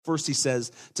First, he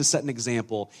says to set an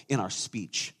example in our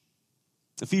speech.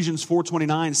 Ephesians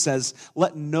 4:29 says,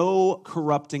 "Let no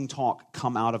corrupting talk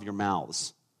come out of your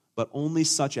mouths, but only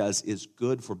such as is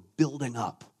good for building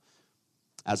up,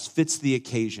 as fits the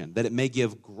occasion, that it may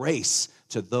give grace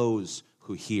to those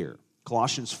who hear."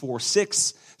 Colossians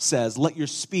 4:6 says, "Let your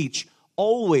speech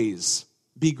always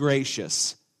be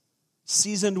gracious,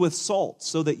 seasoned with salt,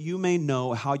 so that you may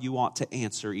know how you ought to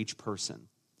answer each person."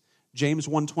 James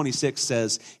 1:26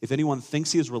 says, "If anyone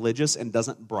thinks he is religious and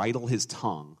doesn't bridle his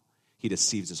tongue, he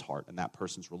deceives his heart, and that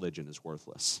person's religion is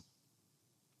worthless."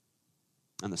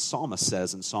 And the psalmist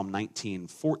says in Psalm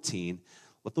 19:14,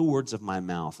 "Let the words of my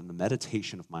mouth and the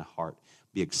meditation of my heart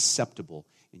be acceptable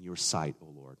in your sight, O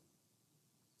Lord,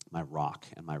 my rock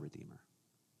and my redeemer."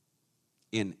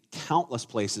 In countless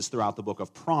places throughout the book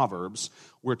of Proverbs,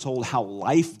 we're told how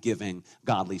life-giving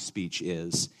godly speech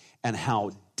is and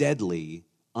how deadly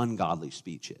ungodly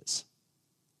speech is.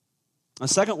 A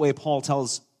second way Paul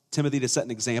tells Timothy to set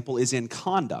an example is in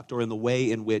conduct, or in the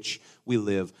way in which we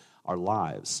live our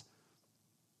lives.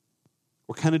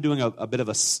 We're kind of doing a bit of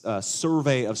a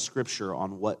survey of Scripture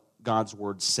on what God's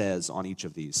Word says on each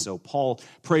of these. So Paul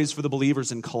prays for the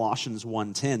believers in Colossians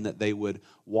 1:10 that they would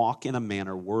walk in a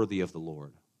manner worthy of the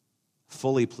Lord,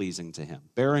 fully pleasing to Him,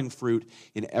 bearing fruit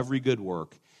in every good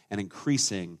work and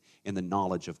increasing in the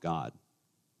knowledge of God.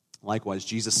 Likewise,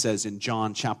 Jesus says in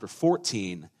John chapter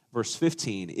 14, verse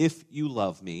 15, "If you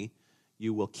love me,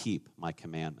 you will keep my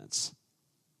commandments."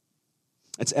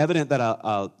 It's evident that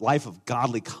a life of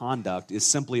godly conduct is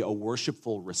simply a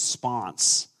worshipful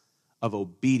response of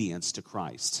obedience to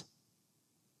Christ.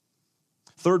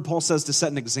 Third, Paul says to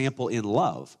set an example in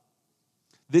love.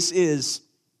 This is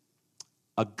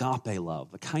agape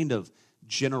love, the kind of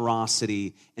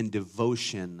generosity and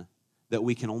devotion that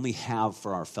we can only have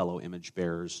for our fellow image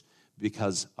bearers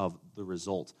because of the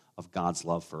result of God's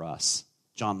love for us.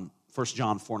 1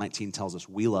 John 4:19 tells us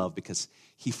we love because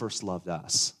He first loved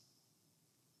us.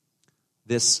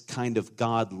 This kind of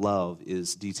God love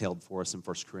is detailed for us in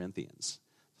 1 Corinthians.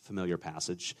 A familiar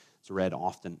passage. It's read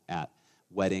often at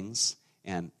weddings,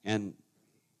 and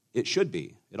it should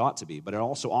be. It ought to be. But it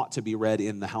also ought to be read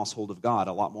in the household of God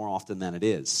a lot more often than it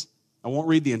is. I won't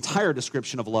read the entire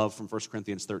description of love from 1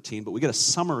 Corinthians 13, but we get a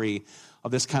summary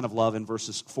of this kind of love in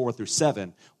verses 4 through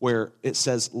 7, where it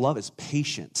says love is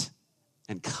patient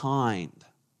and kind.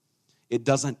 It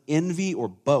doesn't envy or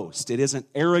boast. It isn't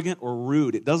arrogant or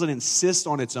rude. It doesn't insist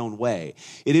on its own way.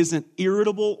 It isn't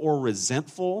irritable or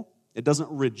resentful. It doesn't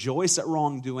rejoice at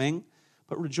wrongdoing,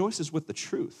 but rejoices with the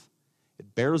truth.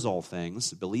 It bears all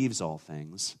things, believes all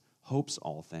things, hopes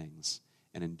all things,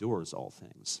 and endures all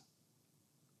things.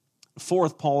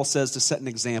 Fourth, Paul says to set an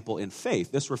example in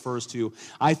faith. This refers to,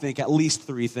 I think, at least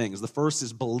three things. The first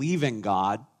is believing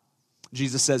God.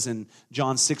 Jesus says in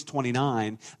John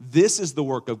 6:29, "This is the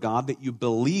work of God, that you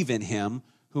believe in Him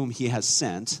whom He has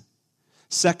sent."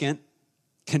 Second,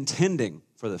 contending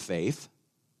for the faith.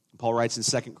 Paul writes in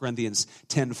 2 Corinthians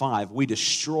 10:5, "We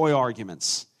destroy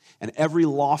arguments and every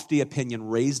lofty opinion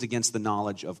raised against the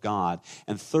knowledge of God."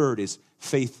 And third is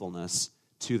faithfulness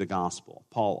to the gospel.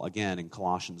 Paul, again, in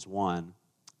Colossians 1,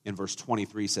 in verse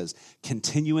 23 says,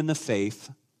 "Continue in the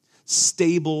faith,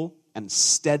 stable and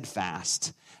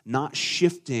steadfast, not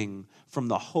shifting from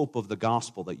the hope of the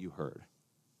gospel that you heard."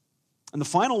 And the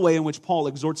final way in which Paul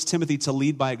exhorts Timothy to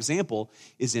lead by example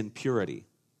is in purity.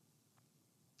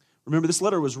 Remember, this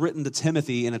letter was written to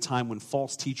Timothy in a time when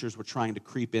false teachers were trying to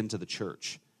creep into the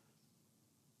church.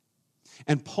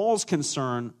 And Paul's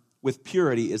concern with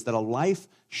purity is that a life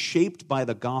shaped by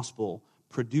the gospel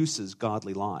produces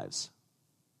godly lives.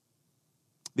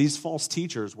 These false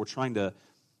teachers were trying to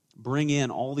bring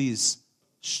in all these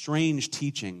strange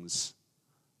teachings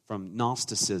from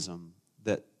Gnosticism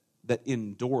that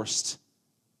endorsed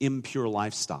impure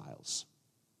lifestyles.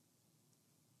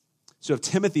 So if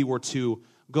Timothy were to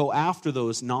go after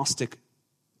those Gnostic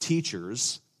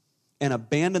teachers and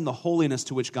abandon the holiness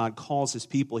to which God calls His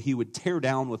people, he would tear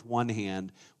down with one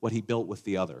hand what he built with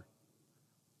the other.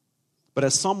 But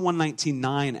as Psalm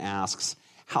 119:9 asks,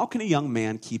 how can a young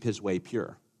man keep his way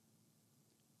pure?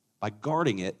 By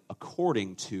guarding it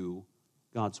according to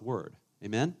God's word.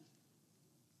 Amen?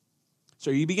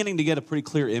 So are you beginning to get a pretty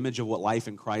clear image of what life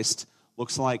in Christ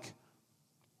looks like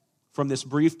from this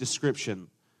brief description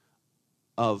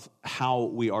of how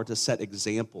we are to set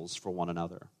examples for one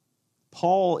another?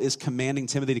 Paul is commanding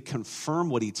Timothy to confirm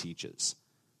what he teaches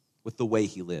with the way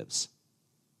he lives.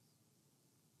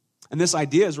 And this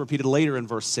idea is repeated later in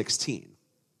verse 16.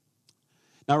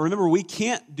 Now remember, we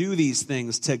can't do these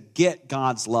things to get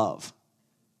God's love.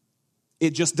 It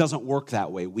just doesn't work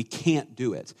that way. We can't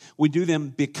do it. We do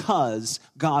them because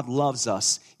God loves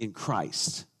us in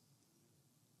Christ.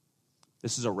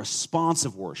 This is a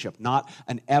responsive worship, not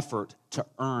an effort to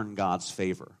earn God's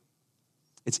favor.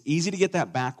 It's easy to get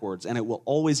that backwards, and it will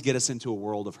always get us into a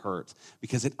world of hurt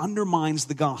because it undermines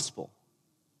the gospel.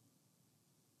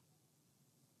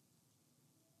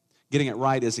 Getting it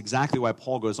right is exactly why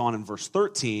Paul goes on in verse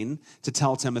 13 to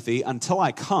tell Timothy, until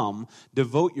I come,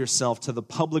 devote yourself to the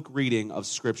public reading of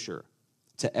Scripture,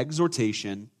 to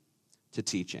exhortation, to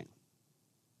teaching.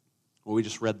 Well, we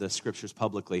just read the Scriptures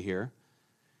publicly here.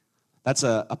 That's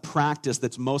a practice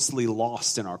that's mostly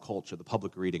lost in our culture, the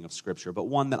public reading of Scripture, but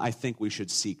one that I think we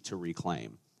should seek to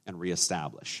reclaim and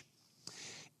reestablish.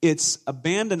 It's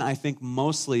abandoned, I think,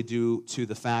 mostly due to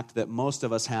the fact that most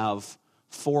of us have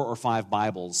 4 or 5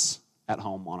 Bibles at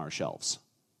home on our shelves.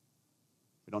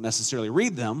 We don't necessarily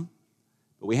read them,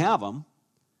 but we have them.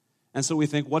 And so we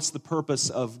think, what's the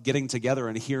purpose of getting together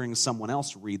and hearing someone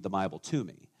else read the Bible to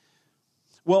me?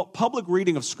 Well, public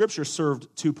reading of Scripture served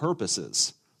 2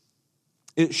 purposes.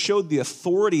 It showed the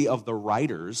authority of the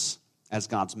writers as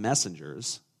God's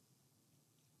messengers.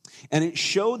 And it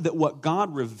showed that what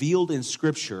God revealed in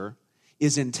Scripture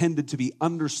is intended to be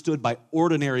understood by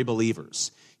ordinary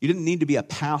believers. You didn't need to be a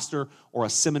pastor or a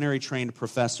seminary-trained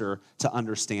professor to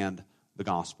understand the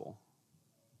gospel.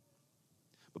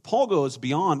 But Paul goes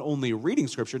beyond only reading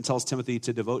Scripture and tells Timothy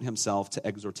to devote himself to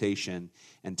exhortation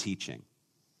and teaching.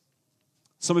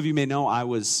 Some of you may know I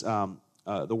was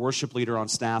the worship leader on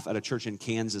staff at a church in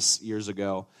Kansas years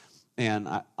ago, and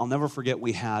I'll never forget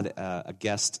we had a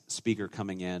guest speaker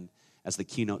coming in as the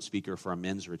keynote speaker for a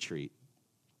men's retreat.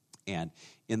 And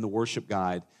in the worship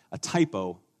guide, a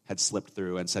typo had slipped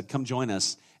through and said, "Come join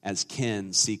us as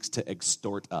Ken seeks to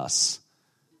extort us."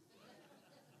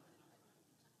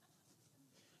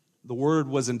 The word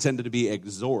was intended to be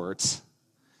exhort.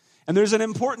 And there's an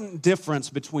important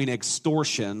difference between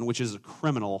extortion, which is a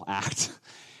criminal act,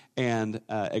 and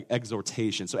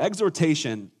exhortation. So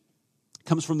exhortation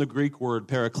comes from the Greek word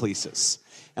paraklesis.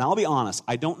 And I'll be honest,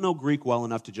 I don't know Greek well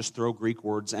enough to just throw Greek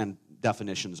words and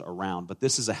definitions around, but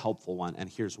this is a helpful one, and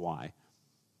here's why.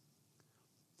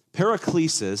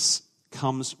 Paraklesis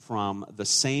comes from the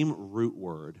same root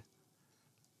word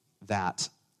that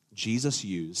Jesus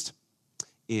used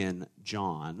in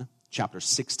John chapter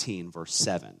 16, verse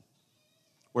 7,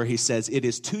 where he says, "It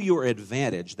is to your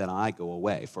advantage that I go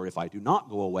away, for if I do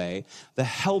not go away, the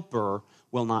Helper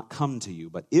will not come to you.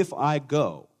 But if I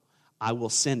go, I will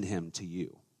send him to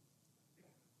you."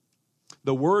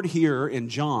 The word here in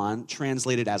John,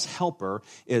 translated as helper,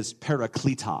 is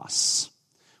parakletos,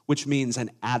 which means an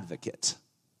advocate.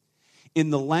 In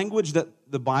the language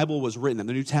that the Bible was written in,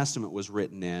 the New Testament was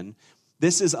written in,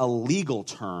 this is a legal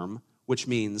term, which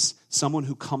means someone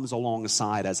who comes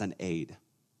alongside as an aid.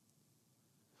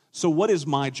 So what is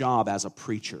my job as a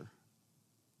preacher?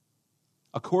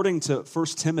 According to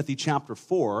 1 Timothy chapter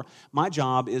 4, my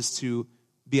job is to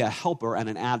be a helper and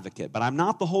an advocate. But I'm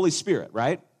not the Holy Spirit,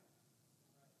 right?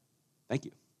 Thank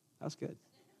you. That was good.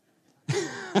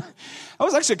 That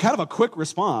was actually kind of a quick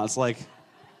response. Like,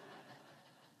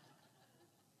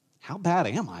 how bad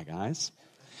am I, guys?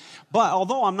 But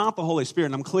although I'm not the Holy Spirit,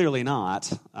 and I'm clearly not,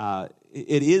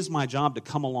 it is my job to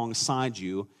come alongside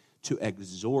you to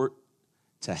exhort,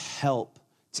 to help,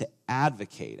 to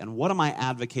advocate. And what am I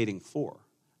advocating for?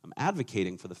 I'm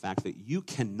advocating for the fact that you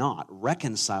cannot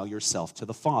reconcile yourself to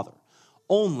the Father.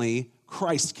 Only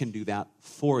Christ can do that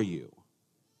for you.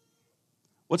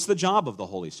 What's the job of the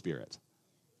Holy Spirit?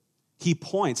 He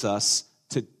points us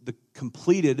to the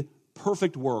completed,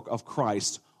 perfect work of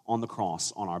Christ on the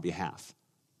cross on our behalf.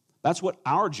 That's what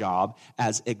our job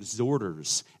as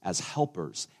exhorters, as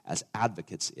helpers, as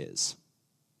advocates is.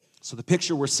 So the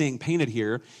picture we're seeing painted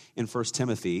here in 1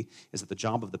 Timothy is that the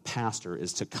job of the pastor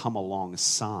is to come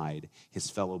alongside his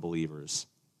fellow believers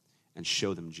and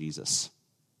show them Jesus.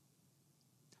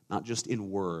 Not just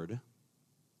in word,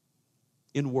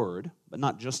 but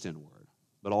not just in word,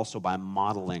 but also by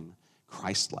modeling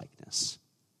Christ-likeness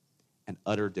and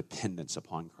utter dependence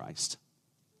upon Christ.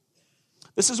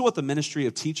 This is what the ministry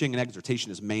of teaching and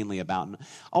exhortation is mainly about. And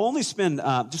I'll only spend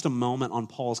just a moment on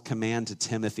Paul's command to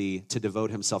Timothy to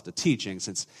devote himself to teaching,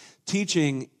 since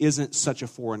teaching isn't such a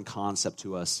foreign concept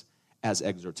to us as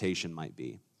exhortation might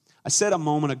be. I said a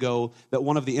moment ago that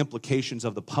one of the implications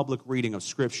of the public reading of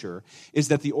Scripture is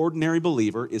that the ordinary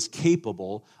believer is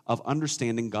capable of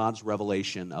understanding God's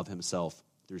revelation of himself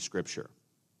through Scripture.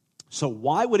 So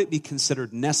why would it be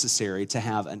considered necessary to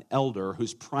have an elder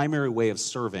whose primary way of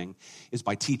serving is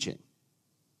by teaching?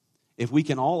 If we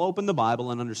can all open the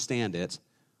Bible and understand it,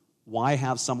 why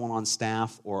have someone on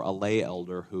staff or a lay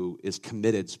elder who is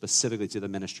committed specifically to the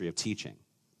ministry of teaching?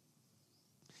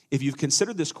 If you've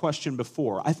considered this question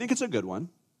before, I think it's a good one.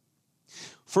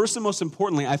 First and most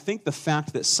importantly, I think the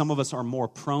fact that some of us are more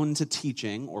prone to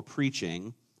teaching or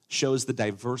preaching shows the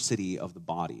diversity of the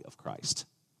body of Christ.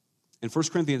 In 1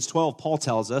 Corinthians 12, Paul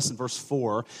tells us in verse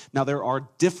 4, now there are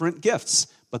different gifts,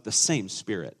 but the same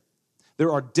Spirit.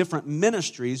 There are different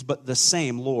ministries, but the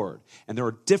same Lord. And there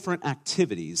are different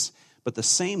activities, but the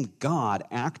same God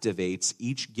activates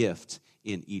each gift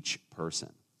in each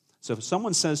person. So if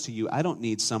someone says to you, I don't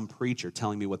need some preacher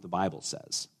telling me what the Bible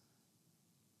says,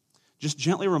 just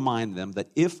gently remind them that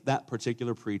if that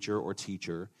particular preacher or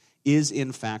teacher is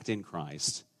in fact in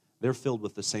Christ, they're filled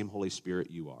with the same Holy Spirit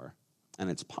you are. And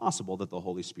it's possible that the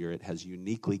Holy Spirit has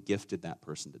uniquely gifted that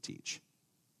person to teach.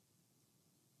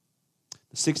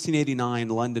 The 1689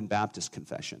 London Baptist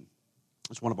Confession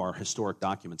is one of our historic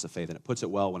documents of faith, and it puts it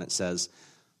well when it says,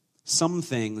 some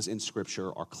things in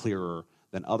Scripture are clearer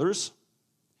than others,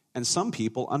 and some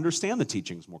people understand the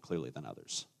teachings more clearly than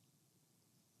others.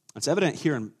 It's evident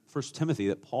here in 1 Timothy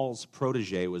that Paul's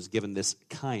protege was given this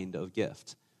kind of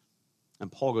gift.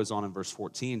 And Paul goes on in verse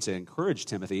 14 to encourage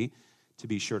Timothy to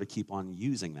be sure to keep on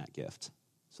using that gift.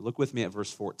 So look with me at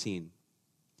verse 14.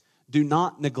 Do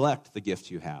not neglect the gift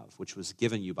you have, which was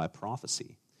given you by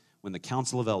prophecy, when the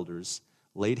council of elders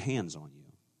laid hands on you.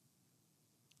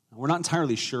 Now, we're not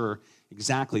entirely sure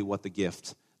exactly what the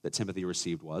gift that Timothy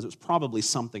received was. It was probably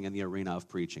something in the arena of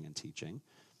preaching and teaching.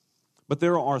 But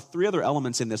there are three other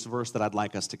elements in this verse that I'd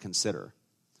like us to consider.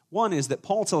 One is that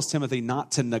Paul tells Timothy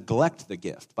not to neglect the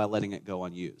gift by letting it go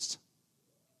unused.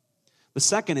 The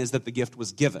second is that the gift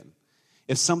was given.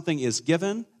 If something is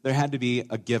given, there had to be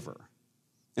a giver.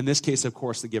 In this case, of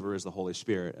course, the giver is the Holy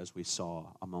Spirit, as we saw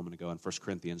a moment ago in 1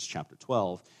 Corinthians chapter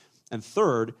 12. And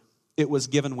third, it was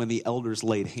given when the elders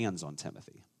laid hands on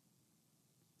Timothy.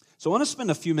 So I want to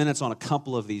spend a few minutes on a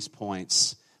couple of these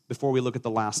points before we look at the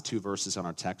last two verses on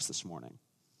our text this morning.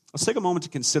 Let's take a moment to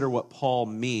consider what Paul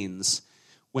means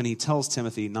when he tells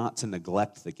Timothy not to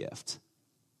neglect the gift.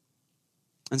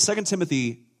 In 2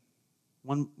 Timothy,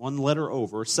 one letter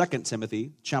over, 2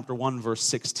 Timothy chapter 1, verse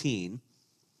 16,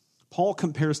 Paul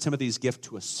compares Timothy's gift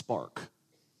to a spark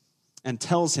and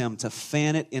tells him to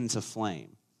fan it into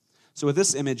flame. So with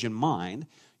this image in mind,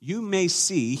 you may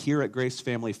see here at Grace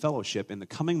Family Fellowship in the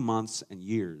coming months and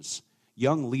years,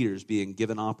 young leaders being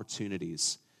given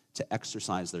opportunities to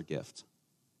exercise their gift.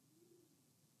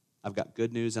 I've got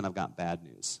good news and I've got bad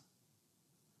news.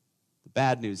 The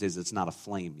bad news is it's not a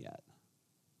flame yet.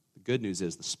 The good news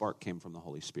is the spark came from the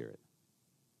Holy Spirit.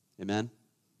 Amen?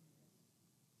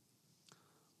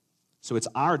 So it's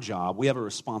our job, we have a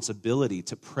responsibility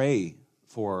to pray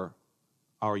for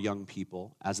our young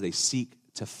people as they seek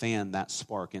to fan that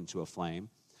spark into a flame,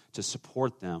 to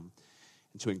support them,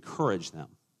 and to encourage them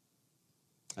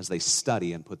as they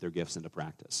study and put their gifts into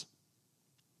practice.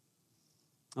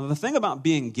 Now, the thing about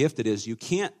being gifted is you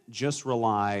can't just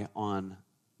rely on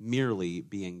merely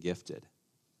being gifted.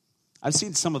 I've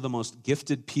seen some of the most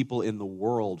gifted people in the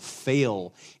world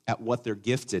fail at what they're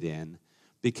gifted in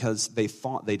because they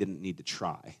thought they didn't need to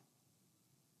try.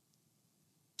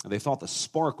 They thought the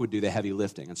spark would do the heavy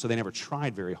lifting, and so they never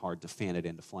tried very hard to fan it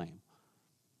into flame.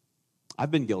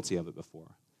 I've been guilty of it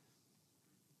before.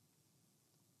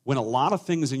 When a lot of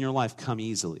things in your life come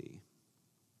easily,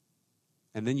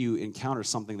 and then you encounter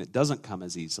something that doesn't come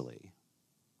as easily,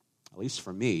 at least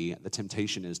for me, the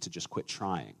temptation is to just quit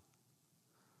trying.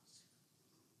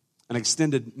 An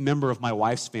extended member of my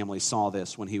wife's family saw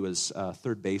this when he was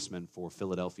third baseman for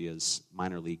Philadelphia's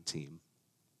minor league team.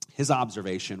 His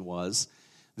observation was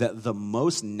that the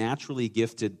most naturally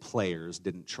gifted players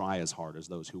didn't try as hard as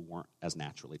those who weren't as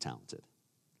naturally talented.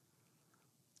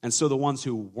 And so the ones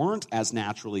who weren't as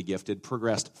naturally gifted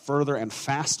progressed further and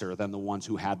faster than the ones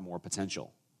who had more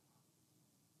potential.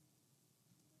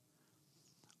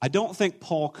 I don't think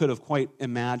Paul could have quite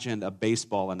imagined a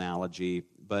baseball analogy,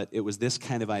 but it was this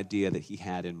kind of idea that he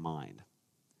had in mind.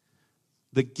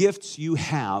 The gifts you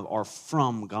have are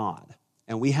from God,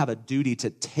 and we have a duty to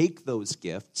take those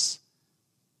gifts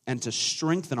and to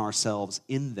strengthen ourselves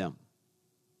in them.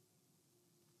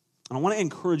 And I want to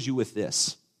encourage you with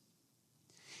this.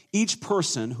 Each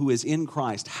person who is in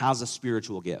Christ has a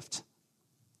spiritual gift.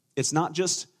 It's not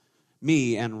just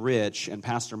me and Rich and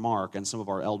Pastor Mark and some of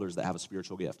our elders that have a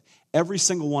spiritual gift. Every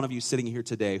single one of you sitting here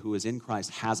today who is in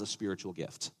Christ has a spiritual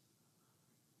gift.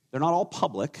 They're not all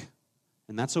public,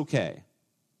 and that's okay.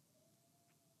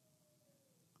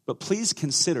 But please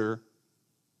consider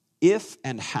if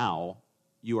and how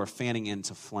you are fanning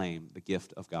into flame the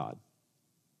gift of God.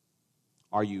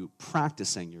 Are you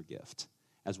practicing your gift?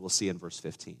 as we'll see in verse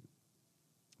 15.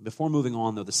 Before moving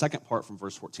on, though, the second part from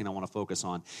verse 14 I want to focus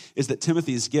on is that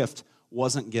Timothy's gift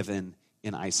wasn't given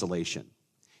in isolation.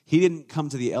 He didn't come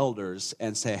to the elders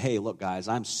and say, hey, look, guys,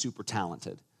 I'm super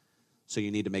talented, so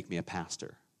you need to make me a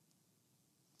pastor.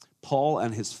 Paul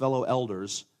and his fellow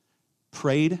elders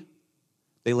prayed,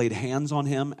 they laid hands on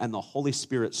him, and the Holy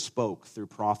Spirit spoke through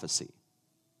prophecy.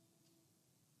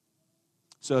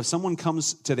 So if someone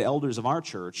comes to the elders of our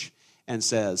church and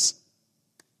says,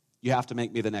 you have to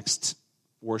make me the next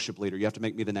worship leader, you have to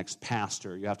make me the next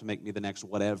pastor, you have to make me the next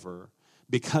whatever,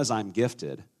 because I'm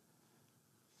gifted,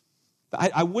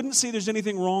 I wouldn't say there's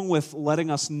anything wrong with letting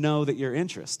us know that you're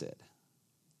interested.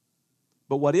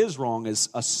 But what is wrong is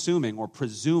assuming or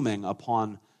presuming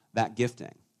upon that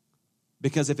gifting.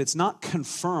 Because if it's not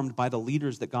confirmed by the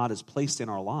leaders that God has placed in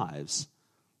our lives,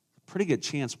 a pretty good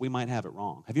chance we might have it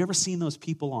wrong. Have you ever seen those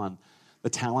people on the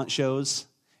talent shows?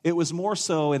 It was more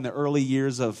so in the early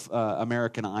years of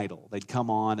American Idol. They'd come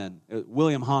on, and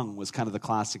William Hung was kind of the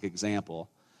classic example.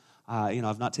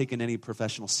 I've not taken any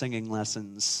professional singing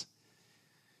lessons.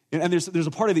 And there's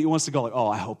a part of it that wants to go like, oh,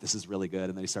 I hope this is really good.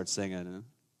 And then he starts singing, and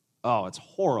oh, it's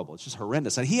horrible. It's just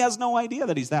horrendous. And he has no idea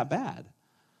that he's that bad.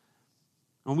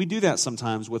 And we do that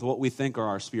sometimes with what we think are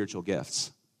our spiritual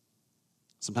gifts.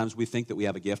 Sometimes we think that we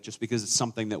have a gift just because it's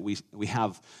something that we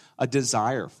have a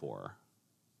desire for.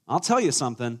 I'll tell you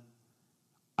something.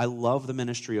 I love the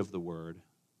ministry of the word.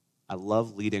 I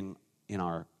love leading in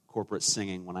our corporate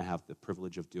singing when I have the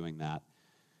privilege of doing that.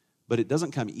 But it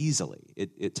doesn't come easily.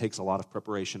 It takes a lot of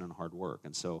preparation and hard work.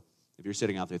 And so if you're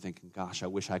sitting out there thinking, gosh, I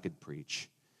wish I could preach,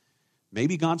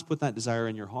 maybe God's put that desire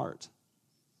in your heart.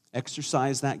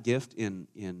 Exercise that gift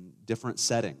in different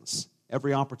settings.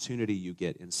 Every opportunity you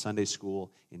get in Sunday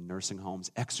school, in nursing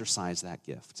homes, exercise that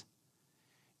gift.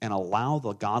 And allow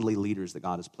the godly leaders that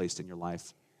God has placed in your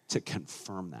life to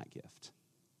confirm that gift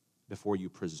before you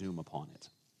presume upon it.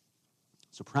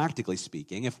 So practically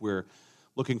speaking, if we're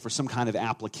looking for some kind of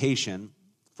application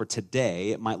for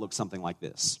today, it might look something like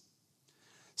this.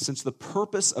 Since the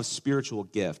purpose of spiritual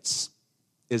gifts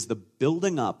is the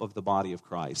building up of the body of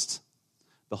Christ,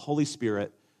 the Holy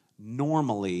Spirit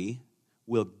normally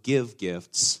will give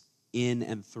gifts in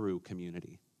and through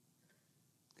community.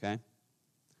 Okay?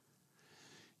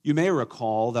 You may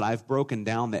recall that I've broken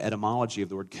down the etymology of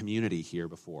the word community here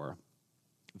before.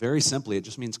 Very simply, it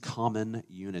just means common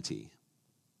unity.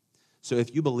 So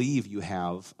if you believe you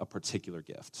have a particular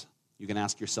gift, you can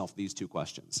ask yourself these two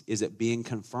questions. Is it being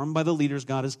confirmed by the leaders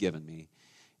God has given me?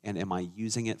 And am I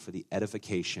using it for the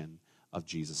edification of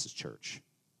Jesus' church,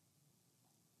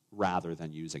 rather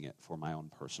than using it for my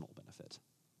own personal benefit?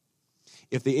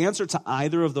 If the answer to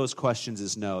either of those questions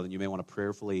is no, then you may want to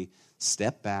prayerfully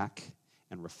step back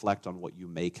and reflect on what you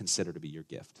may consider to be your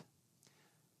gift.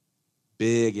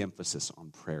 Big emphasis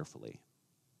on prayerfully.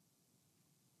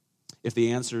 If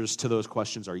the answers to those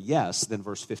questions are yes, then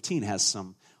verse 15 has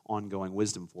some ongoing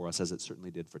wisdom for us, as it certainly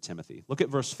did for Timothy. Look at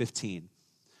verse 15.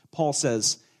 Paul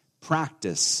says,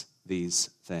 practice these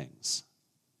things.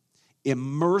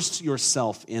 Immerse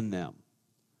yourself in them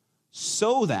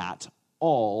so that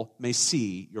all may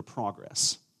see your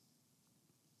progress.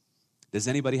 Does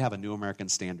anybody have a New American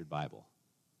Standard Bible?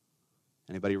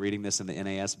 Anybody reading this in the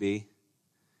NASB?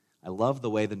 I love the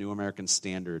way the New American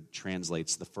Standard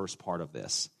translates the first part of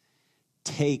this.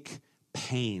 Take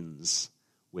pains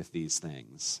with these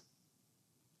things.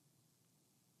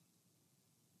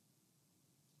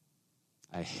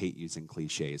 I hate using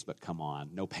cliches, but come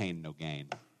on, no pain, no gain,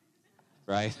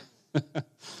 right?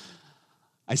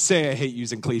 I say I hate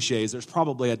using cliches. There's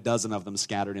probably a dozen of them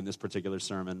scattered in this particular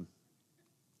sermon.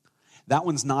 That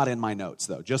one's not in my notes,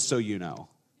 though, just so you know.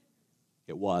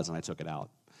 It was, and I took it out.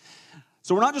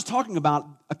 So we're not just talking about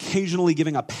occasionally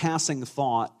giving a passing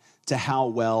thought to how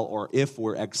well or if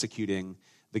we're executing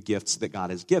the gifts that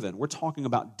God has given. We're talking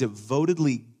about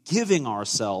devotedly giving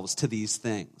ourselves to these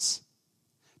things,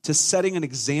 to setting an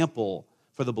example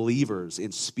for the believers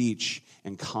in speech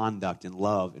and conduct and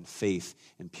love and faith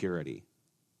and purity.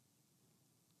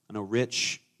 I know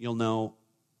Rich, you'll know,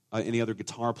 any other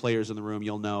guitar players in the room,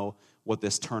 you'll know what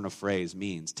this turn of phrase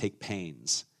means, take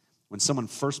pains. When someone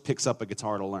first picks up a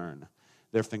guitar to learn,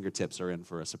 their fingertips are in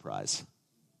for a surprise.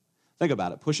 Think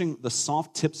about it, pushing the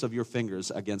soft tips of your fingers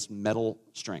against metal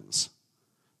strings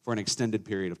for an extended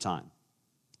period of time.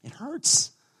 It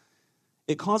hurts.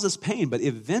 It causes pain, but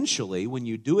eventually, when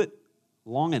you do it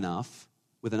long enough,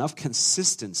 with enough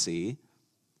consistency,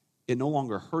 it no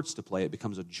longer hurts to play, it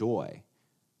becomes a joy.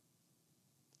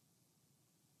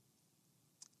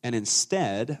 And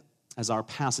instead, as our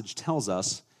passage tells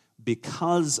us,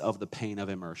 because of the pain of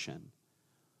immersion,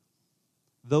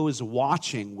 those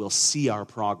watching will see our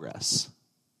progress.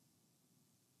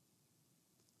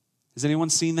 Has anyone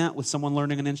seen that with someone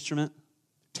learning an instrument?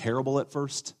 Terrible at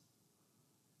first.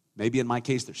 Maybe in my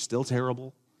case, they're still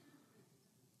terrible.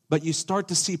 But you start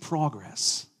to see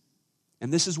progress.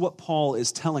 And this is what Paul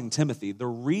is telling Timothy. The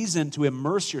reason to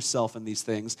immerse yourself in these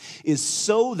things is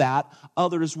so that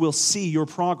others will see your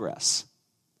progress.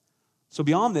 So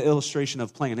beyond the illustration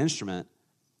of playing an instrument,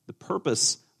 the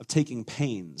purpose of taking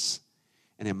pains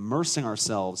and immersing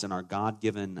ourselves in our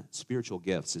God-given spiritual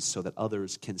gifts is so that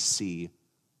others can see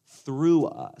through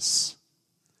us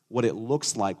what it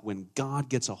looks like when God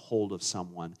gets a hold of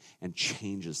someone and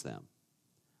changes them.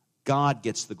 God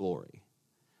gets the glory,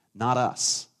 not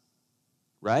us,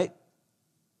 right?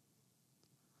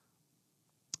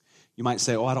 You might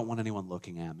say, I don't want anyone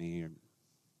looking at me.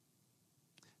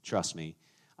 Trust me,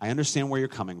 I understand where you're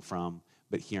coming from,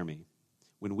 but hear me.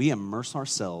 When we immerse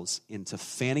ourselves into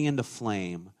fanning into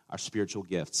flame our spiritual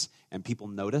gifts and people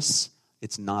notice,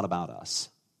 it's not about us.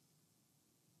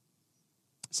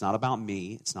 It's not about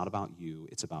me. It's not about you.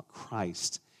 It's about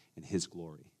Christ and his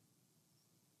glory.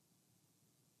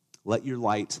 Let your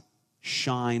light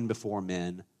shine before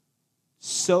men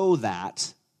so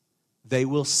that they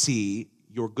will see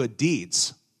your good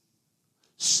deeds,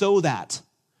 so that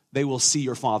they will see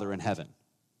your Father in heaven.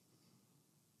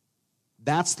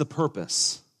 That's the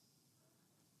purpose.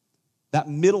 That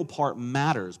middle part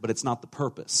matters, but it's not the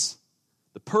purpose.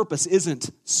 The purpose isn't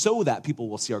so that people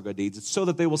will see our good deeds. It's so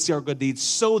that they will see our good deeds,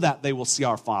 so that they will see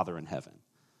our Father in heaven.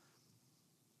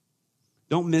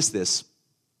 Don't miss this.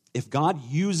 If God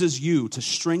uses you to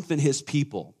strengthen his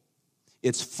people,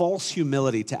 it's false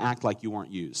humility to act like you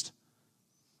weren't used.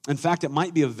 In fact, it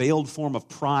might be a veiled form of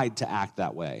pride to act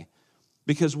that way.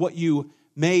 Because what you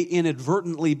may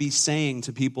inadvertently be saying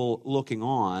to people looking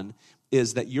on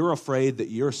is that you're afraid that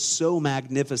you're so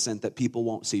magnificent that people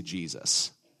won't see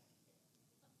Jesus.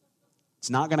 It's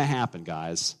not going to happen,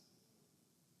 guys.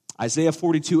 Isaiah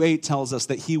 42:8 tells us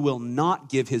that he will not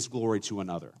give his glory to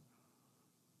another.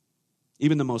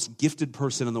 Even the most gifted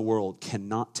person in the world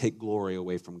cannot take glory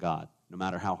away from God, no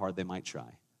matter how hard they might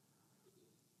try.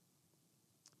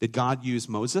 Did God use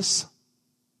Moses?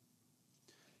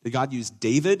 Did God use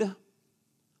David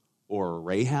or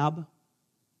Rahab,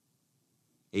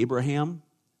 Abraham,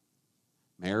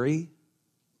 Mary,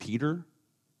 Peter?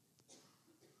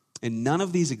 In none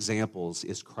of these examples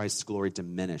is Christ's glory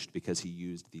diminished because he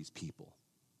used these people.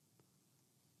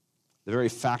 The very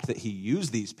fact that he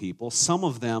used these people, some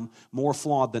of them more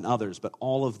flawed than others, but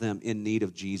all of them in need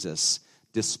of Jesus,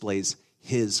 displays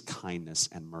his kindness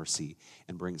and mercy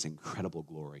and brings incredible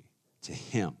glory to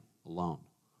him alone.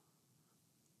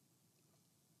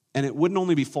 And it wouldn't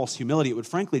only be false humility, it would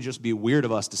frankly just be weird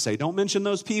of us to say, don't mention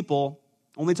those people,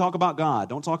 only talk about God,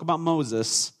 don't talk about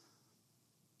Moses,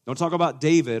 don't talk about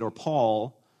David or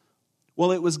Paul.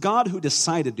 Well, it was God who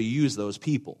decided to use those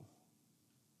people.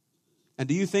 And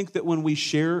do you think that when we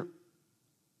share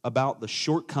about the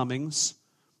shortcomings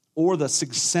or the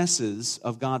successes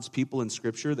of God's people in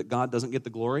Scripture that God doesn't get the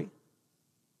glory?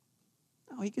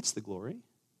 No, he gets the glory.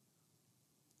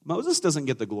 Moses doesn't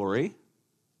get the glory.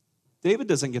 David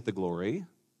doesn't get the glory.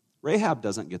 Rahab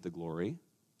doesn't get the glory.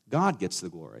 God gets the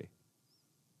glory.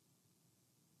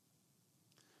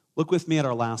 Look with me at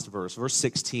our last verse. Verse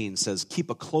 16 says, keep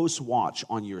a close watch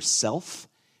on yourself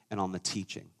and on the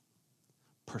teaching.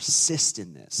 Persist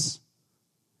in this,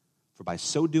 for by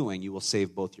so doing you will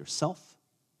save both yourself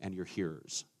and your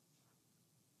hearers.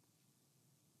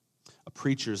 A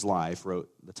Preacher's Life wrote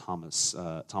the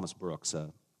Thomas Brooks,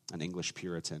 an English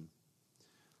Puritan.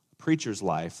 A preacher's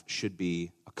life should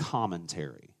be a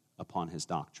commentary upon his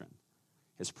doctrine.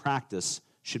 His practice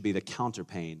should be the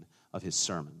counterpane of his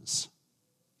sermons.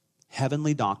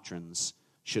 Heavenly doctrines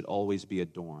should always be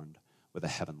adorned with a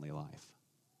heavenly life.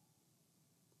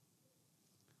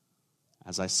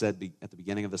 As I said at the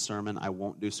beginning of the sermon, I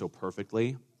won't do so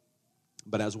perfectly,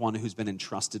 but as one who's been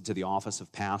entrusted to the office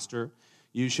of pastor,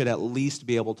 you should at least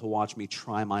be able to watch me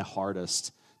try my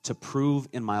hardest to prove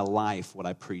in my life what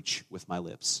I preach with my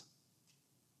lips.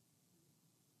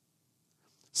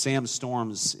 Sam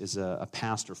Storms is a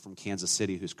pastor from Kansas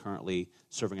City who's currently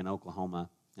serving in Oklahoma,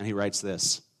 and he writes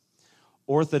this: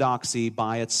 orthodoxy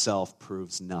by itself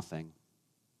proves nothing.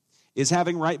 Is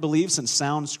having right beliefs and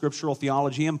sound scriptural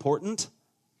theology important?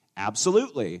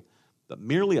 Absolutely. But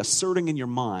merely asserting in your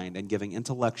mind and giving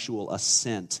intellectual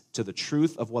assent to the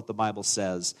truth of what the Bible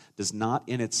says does not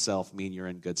in itself mean you're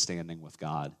in good standing with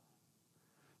God.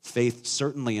 Faith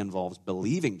certainly involves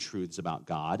believing truths about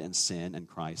God and sin and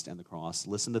Christ and the cross.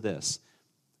 Listen to this.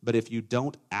 But if you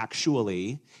don't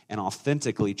actually and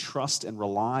authentically trust and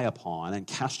rely upon and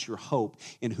cast your hope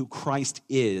in who Christ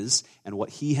is and what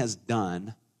he has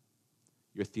done,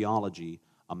 your theology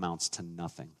amounts to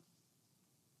nothing.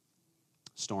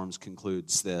 Storms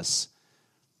concludes this: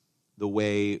 the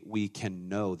way we can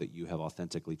know that you have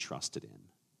authentically trusted in,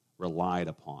 relied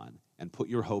upon, and put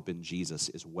your hope in Jesus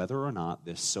is whether or not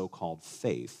this so-called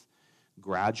faith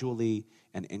gradually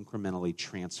and incrementally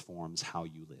transforms how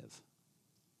you live.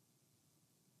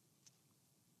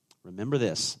 Remember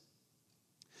this: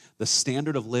 the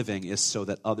standard of living is so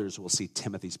that others will see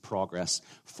Timothy's progress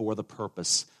for the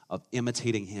purpose of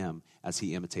imitating him as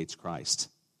he imitates Christ,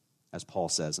 as Paul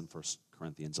says in 1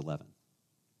 Corinthians 11.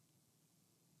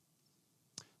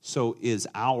 So is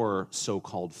our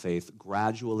so-called faith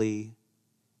gradually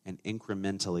and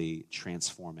incrementally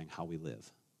transforming how we live?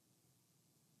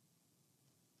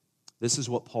 This is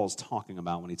what Paul's talking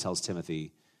about when he tells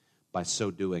Timothy, by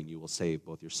so doing, you will save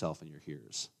both yourself and your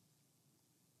hearers.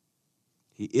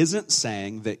 He isn't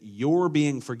saying that your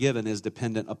being forgiven is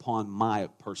dependent upon my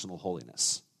personal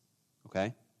holiness,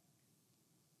 okay?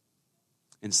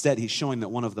 Instead, he's showing that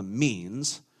one of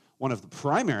the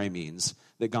primary means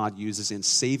that God uses in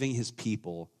saving his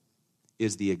people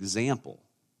is the example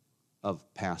of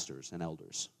pastors and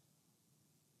elders.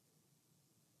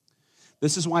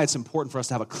 This is why it's important for us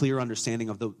to have a clear understanding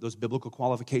of those biblical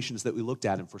qualifications that we looked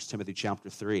at in 1 Timothy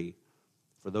chapter 3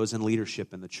 for those in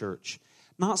leadership in the church.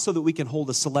 Not so that we can hold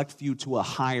a select few to a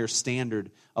higher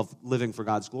standard of living for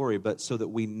God's glory, but so that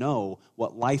we know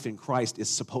what life in Christ is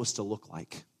supposed to look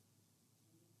like.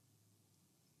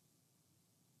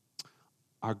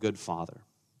 Our good Father,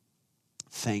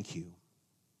 thank you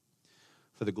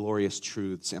for the glorious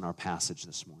truths in our passage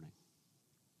this morning.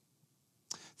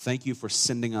 Thank you for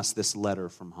sending us this letter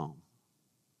from home.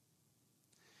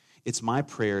 It's my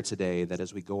prayer today that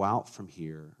as we go out from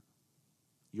here,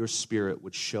 your Spirit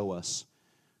would show us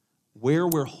where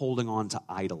we're holding on to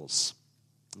idols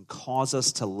and cause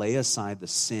us to lay aside the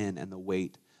sin and the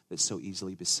weight that so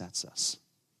easily besets us.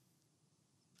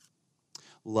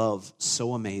 Love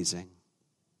so amazing,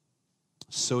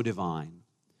 so divine,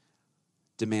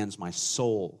 demands my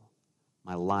soul,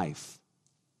 my life,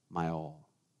 my all.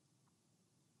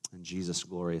 In Jesus'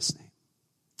 glorious name,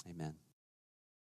 amen.